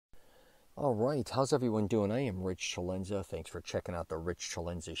All right, how's everyone doing? I am Rich CELENZA. Thanks for checking out the Rich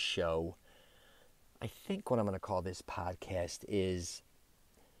CELENZA show. I think what I'm going to call this podcast is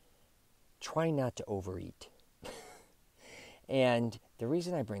try not to overeat. And the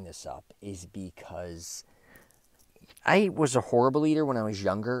reason I bring this up is because I was a horrible eater when I was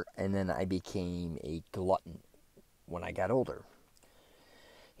younger, and then I became a glutton when I got older.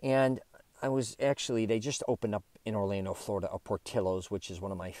 And they just opened up in Orlando, Florida, a Portillo's, which is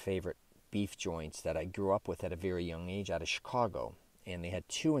one of my favorite beef joints that I grew up with at a very young age out of Chicago. And they had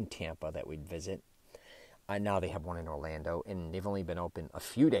two in Tampa that we'd visit. Now they have one in Orlando, and they've only been open a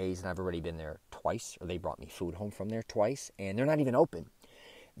few days, and I've already been there twice, or they brought me food home from there twice, and they're not even open.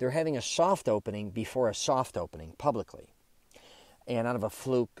 They're having a soft opening before a soft opening publicly. And out of a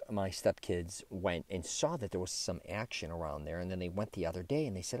fluke, my stepkids went and saw that there was some action around there, and then they went the other day,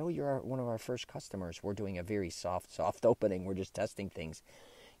 and they said, "Oh, you're one of our first customers. We're doing a very soft opening. We're just testing things."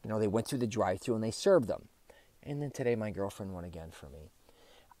 They went through the drive-thru and they served them. And then today my girlfriend went again for me.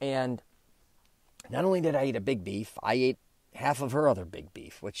 And not only did I eat a big beef, I ate half of her other big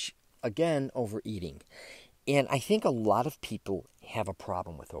beef, which, again, overeating. And I think a lot of people have a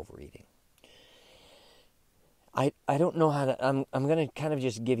problem with overeating. I don't know how to, I'm going to kind of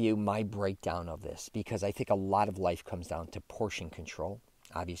just give you my breakdown of this, because I think a lot of life comes down to portion control.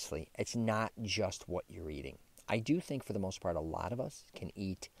 Obviously, it's not just what you're eating. I do think for the most part, a lot of us can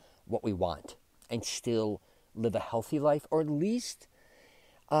eat what we want and still live a healthy life, or at least,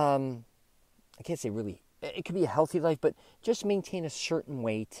 I can't say really, it could be a healthy life, but just maintain a certain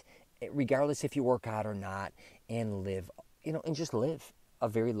weight, regardless if you work out or not, and live, and just live a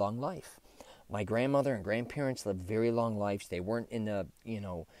very long life. My grandmother and grandparents lived very long lives. They weren't in the,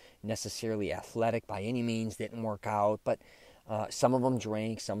 necessarily athletic by any means, didn't work out, but some of them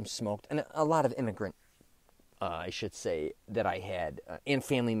drank, some smoked, and a lot of immigrant, I should say, that I had, and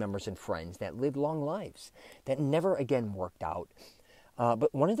family members and friends that lived long lives, that never again worked out.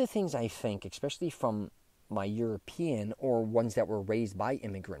 But one of the things I think, especially from my European or ones that were raised by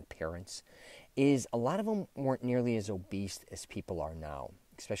immigrant parents, is a lot of them weren't nearly as obese as people are now,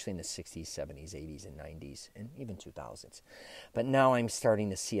 especially in the 60s, 70s, 80s, and 90s, and even 2000s. But now I'm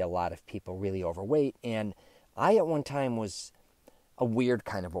starting to see a lot of people really overweight, and I at one time was a weird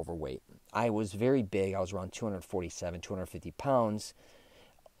kind of overweight. I was very big. I was around 247, 250 pounds,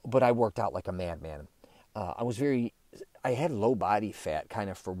 but I worked out like a madman. I had low body fat kind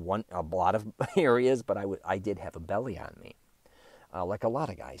of for a lot of areas, but I did have a belly on me. Like a lot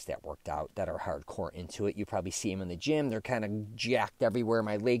of guys that worked out that are hardcore into it. You probably see them in the gym. They're kind of jacked everywhere.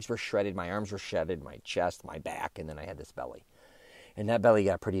 My legs were shredded. My arms were shredded. My chest, my back, and then I had this belly. And that belly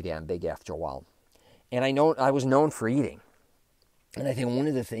got pretty damn big after a while. And I was known for eating. And I think one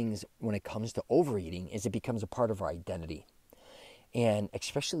of the things when it comes to overeating is it becomes a part of our identity. And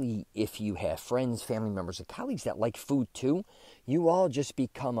especially if you have friends, family members, and colleagues that like food too, you all just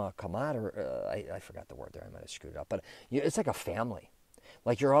become a camaraderie. I forgot the word there. I might have screwed it up. But it's like a family.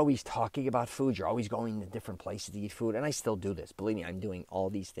 Like you're always talking about food. You're always going to different places to eat food. And I still do this. Believe me, I'm doing all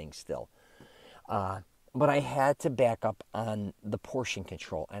these things still. But I had to back up on the portion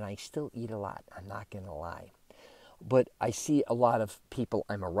control. And I still eat a lot. I'm not going to lie. But I see a lot of people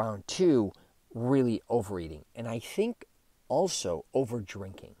I'm around too really overeating. And I think also over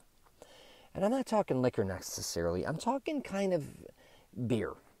drinking. And I'm not talking liquor necessarily. I'm talking kind of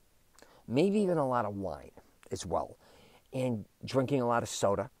beer. Maybe even a lot of wine as well. And drinking a lot of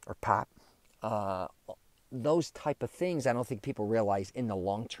soda or pop. Those type of things, I don't think people realize in the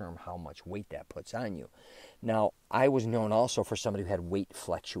long term how much weight that puts on you. Now, I was known also for somebody who had weight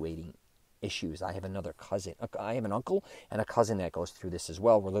fluctuating issues. I have another cousin. I have an uncle and a cousin that goes through this as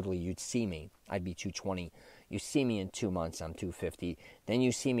well, where literally you'd see me. I'd be 220. You see me in 2 months, I'm 250. Then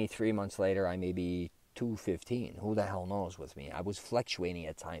you see me 3 months later, I may be 215. Who the hell knows with me? I was fluctuating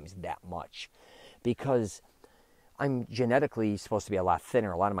at times that much because I'm genetically supposed to be a lot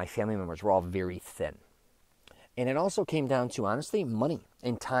thinner. A lot of my family members were all very thin. And it also came down to, honestly, money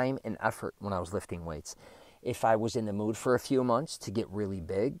and time and effort when I was lifting weights. If I was in the mood for a few months to get really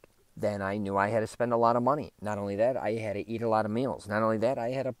big, then I knew I had to spend a lot of money. Not only that, I had to eat a lot of meals. Not only that, I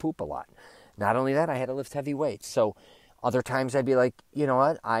had to poop a lot. Not only that, I had to lift heavy weights. So other times I'd be like, you know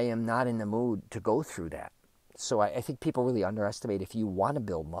what, I am not in the mood to go through that. So I think people really underestimate, if you want to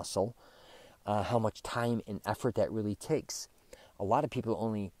build muscle, how much time and effort that really takes. A lot of people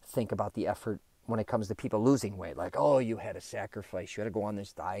only think about the effort when it comes to people losing weight. Like, oh, you had to sacrifice, you had to go on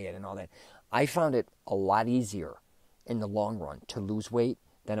this diet and all that. I found it a lot easier in the long run to lose weight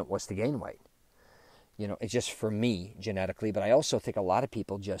than it was to gain weight. It's just for me genetically, but I also think a lot of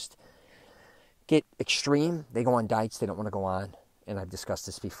people just get extreme. They go on diets they don't want to go on. and I've discussed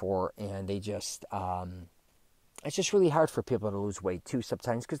this before, and they just, it's just really hard for people to lose weight too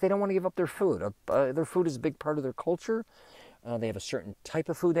sometimes because they don't want to give up their food. Their food is a big part of their culture. They have a certain type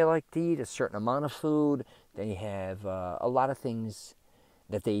of food they like to eat, a certain amount of food. They have a lot of things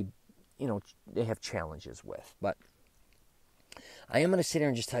that they have challenges with. But I am going to sit here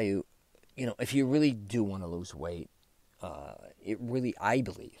and just tell you, if you really do want to lose weight, I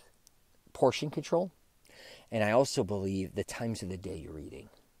believe, portion control. And I also believe the times of the day you're eating.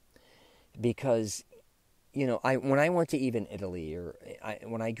 Because, when I went to even Italy,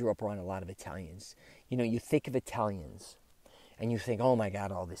 when I grew up around a lot of Italians, you think of Italians and you think, oh my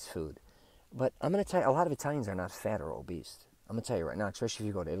God, all this food. But I'm going to tell you, a lot of Italians are not fat or obese. I'm going to tell you right now, especially if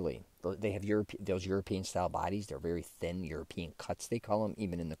you go to Italy. They have those European-style bodies. They're very thin, European cuts, they call them,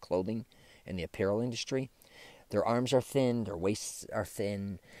 even in the clothing and the apparel industry. Their arms are thin, their waists are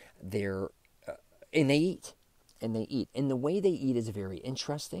thin, and they eat. And they eat. And the way they eat is very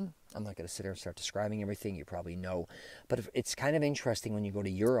interesting. I'm not going to sit here and start describing everything. You probably know. But it's kind of interesting when you go to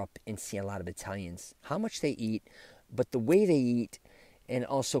Europe and see a lot of Italians, how much they eat, but the way they eat, and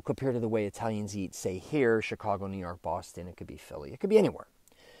also compared to the way Italians eat, say here, Chicago, New York, Boston, it could be Philly, it could be anywhere.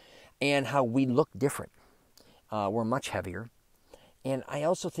 And how we look different. We're much heavier. And I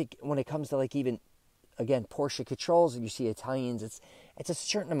also think when it comes to even, again, portion controls, you see Italians, it's a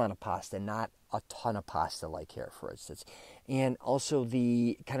certain amount of pasta, not a ton of pasta like here, for instance. And also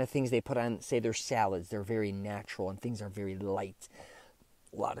the kind of things they put on, say, their salads, they're very natural and things are very light.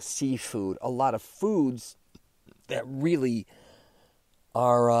 A lot of seafood, a lot of foods that really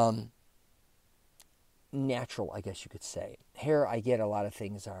are natural, I guess you could say. Here, I get a lot of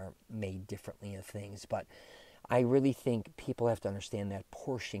things are made differently of things, but I really think people have to understand that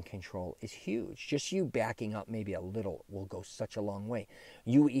portion control is huge. Just you backing up maybe a little will go such a long way.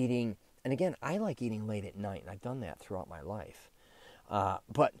 You eating, and again, I like eating late at night, and I've done that throughout my life.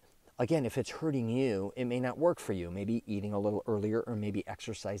 But again, if it's hurting you, it may not work for you. Maybe eating a little earlier or maybe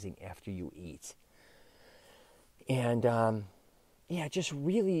exercising after you eat. And just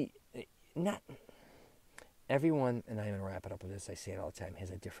really not everyone, and I'm going to wrap it up with this, I say it all the time,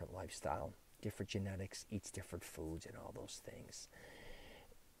 has a different lifestyle. Different genetics, eats different foods and all those things.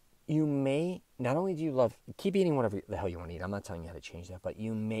 You may, not only do you keep eating whatever the hell you want to eat, I'm not telling you how to change that, but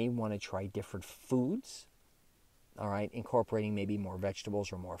you may want to try different foods, all right, incorporating maybe more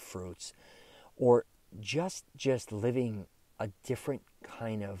vegetables or more fruits, or just living a different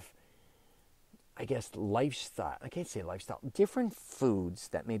kind of, I guess, lifestyle. I can't say lifestyle. Different foods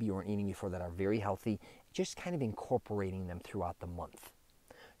that maybe you weren't eating before that are very healthy, just kind of incorporating them throughout the month.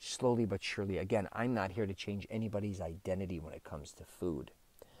 Slowly but surely. Again, I'm not here to change anybody's identity when it comes to food.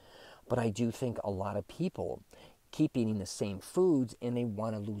 But I do think a lot of people keep eating the same foods and they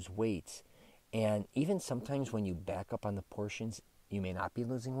want to lose weight. And even sometimes when you back up on the portions, you may not be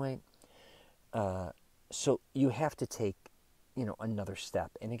losing weight. So you have to take, another step.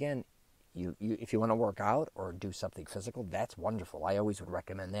 And again, you if you want to work out or do something physical, that's wonderful. I always would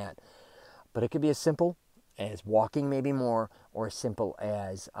recommend that. But it could be as simple as walking maybe more, or as simple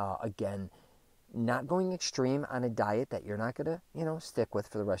as, again, not going extreme on a diet that you're not going to, stick with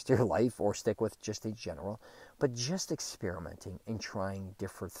for the rest of your life or stick with just in general, but just experimenting and trying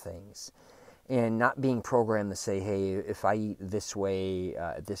different things and not being programmed to say, hey, if I eat this way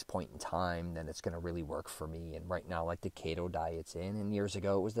at this point in time, then it's going to really work for me. And right now, the keto diet's in, and years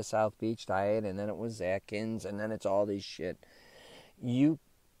ago it was the South Beach diet, and then it was Atkins, and then it's all this shit. You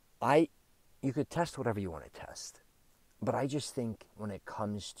could test whatever you want to test. But I just think when it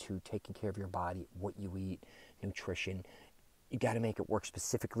comes to taking care of your body, what you eat, nutrition, you got to make it work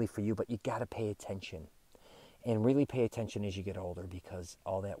specifically for you, but you got to pay attention. And really pay attention as you get older, because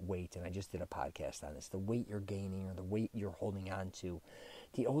all that weight, and I just did a podcast on this, the weight you're gaining or the weight you're holding on to,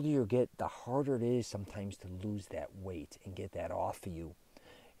 the older you get, the harder it is sometimes to lose that weight and get that off of you.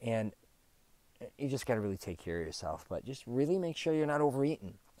 And you just got to really take care of yourself, but just really make sure you're not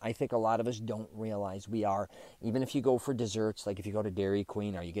overeating. I think a lot of us don't realize we are. Even if you go for desserts, like if you go to Dairy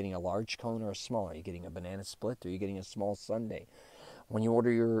Queen, are you getting a large cone or a small? Are you getting a banana split, or are you getting a small sundae? When you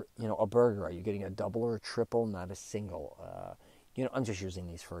order your, a burger, are you getting a double or a triple, not a single? I'm just using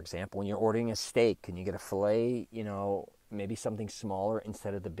these for example. When you're ordering a steak, can you get a filet, maybe something smaller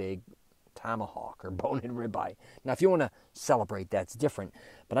instead of the big tomahawk or bone-in ribeye? Now, if you want to celebrate, that's different.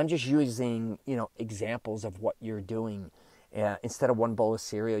 But I'm just using, examples of what you're doing. Instead of one bowl of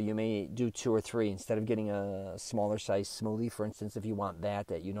cereal, you may do 2 or 3. Instead of getting a smaller size smoothie, for instance, if you want that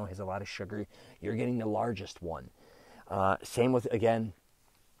has a lot of sugar, you're getting the largest one. Same with, again,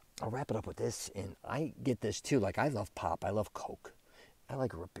 I'll wrap it up with this, and I get this too. I love pop, I love Coke, I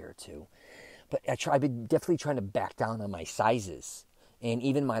like root beer too. But I've been definitely trying to back down on my sizes. And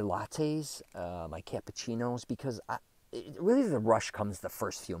even my lattes, my cappuccinos, because really the rush comes the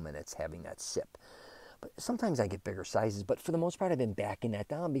first few minutes having that sip. But sometimes I get bigger sizes. But for the most part, I've been backing that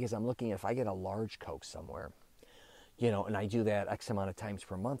down because I'm looking at if I get a large Coke somewhere, and I do that X amount of times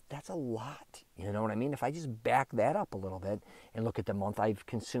per month, that's a lot. You know what I mean? If I just back that up a little bit and look at the month, I've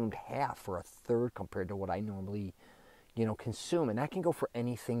consumed half or a third compared to what I normally, consume. And that can go for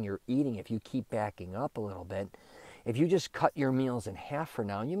anything you're eating if you keep backing up a little bit. If you just cut your meals in half for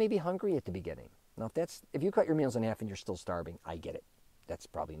now, you may be hungry at the beginning. Now, if you cut your meals in half and you're still starving, I get it. That's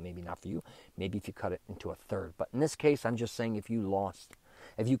probably maybe not for you. Maybe if you cut it into a third. But in this case, I'm just saying if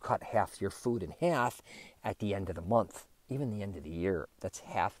you cut half your food in half at the end of the month, even the end of the year, that's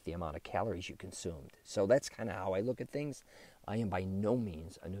half the amount of calories you consumed. So that's kind of how I look at things. I am by no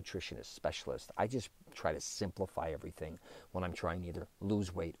means a nutritionist specialist. I just try to simplify everything when I'm trying to either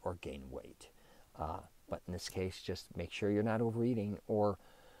lose weight or gain weight. But in this case, just make sure you're not overeating or,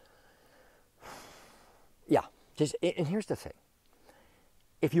 and here's the thing.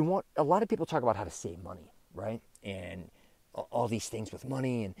 If you want, a lot of people talk about how to save money, right? And all these things with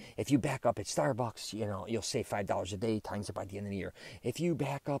money. And if you back up at Starbucks, you'll save $5 a day, times it by the end of the year. If you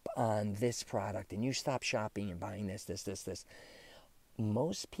back up on this product and you stop shopping and buying this.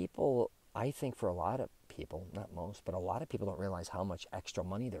 Most people, I think for a lot of people, not most, but a lot of people don't realize how much extra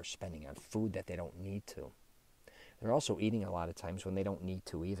money they're spending on food that they don't need to. They're also eating a lot of times when they don't need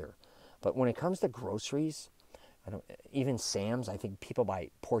to either. But when it comes to groceries, even Sam's, I think people buy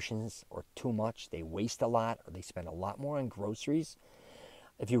portions or too much. They waste a lot or they spend a lot more on groceries.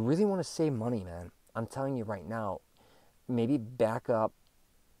 If you really want to save money, man, I'm telling you right now, maybe back up.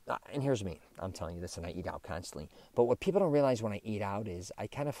 And here's me. I'm telling you this, and I eat out constantly. But what people don't realize when I eat out is I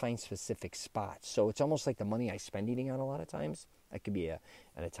kind of find specific spots. So it's almost like the money I spend eating out a lot of times. It could be an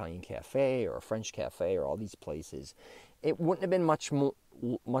Italian cafe or a French cafe or all these places. It wouldn't have been much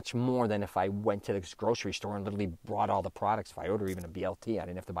more than if I went to this grocery store and literally brought all the products. If I order even a BLT, I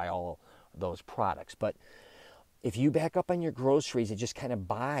didn't have to buy all those products. But if you back up on your groceries and just kind of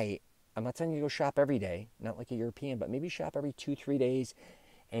buy, I'm not telling you to go shop every day, not like a European, but maybe shop every 2-3 days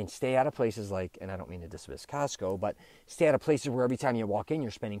and stay out of places like, and I don't mean to dismiss Costco, but stay out of places where every time you walk in,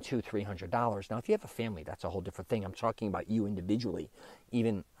 you're spending $200-$300. Now, if you have a family, that's a whole different thing. I'm talking about you individually.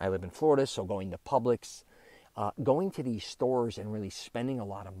 Even I live in Florida, so going to Publix, going to these stores and really spending a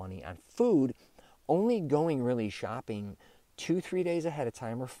lot of money on food, only going really shopping 2-3 days ahead of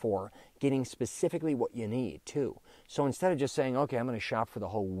time or 4, getting specifically what you need too. So instead of just saying, okay, I'm going to shop for the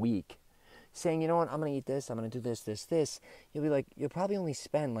whole week, saying, you know what, I'm going to eat this, I'm going to do this, you'll be like, you'll probably only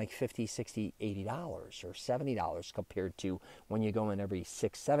spend like $50, $60, $80 or $70 compared to when you go in every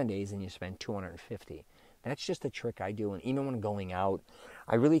 6-7 days and you spend $250. That's just a trick I do. And even when going out,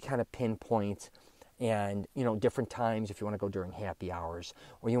 I really kind of pinpoint and, different times if you want to go during happy hours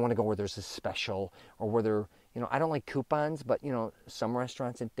or you want to go where there's a special or where there, I don't like coupons, but, some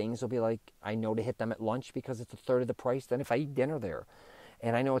restaurants and things will be like, I know to hit them at lunch because it's a third of the price than if I eat dinner there.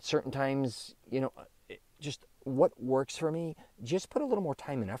 And I know at certain times, just what works for me, just put a little more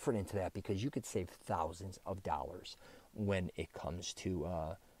time and effort into that because you could save thousands of dollars when it comes to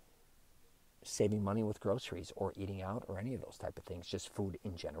saving money with groceries or eating out or any of those type of things, just food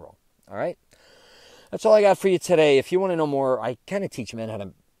in general. All right? That's all I got for you today. If you want to know more, I kind of teach men how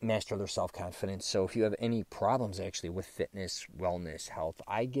to master their self-confidence. So if you have any problems actually with fitness, wellness, health,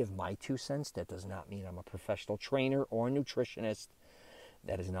 I give my 2 cents. That does not mean I'm a professional trainer or a nutritionist.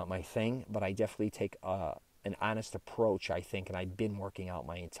 That is not my thing, but I definitely take an honest approach, I think, and I've been working out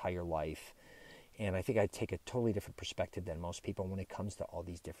my entire life. And I think I take a totally different perspective than most people when it comes to all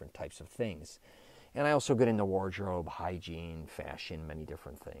these different types of things. And I also get into wardrobe, hygiene, fashion, many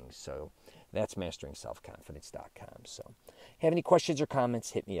different things. So that's masteringselfconfidence.com. So have any questions or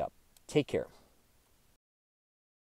comments, hit me up. Take care.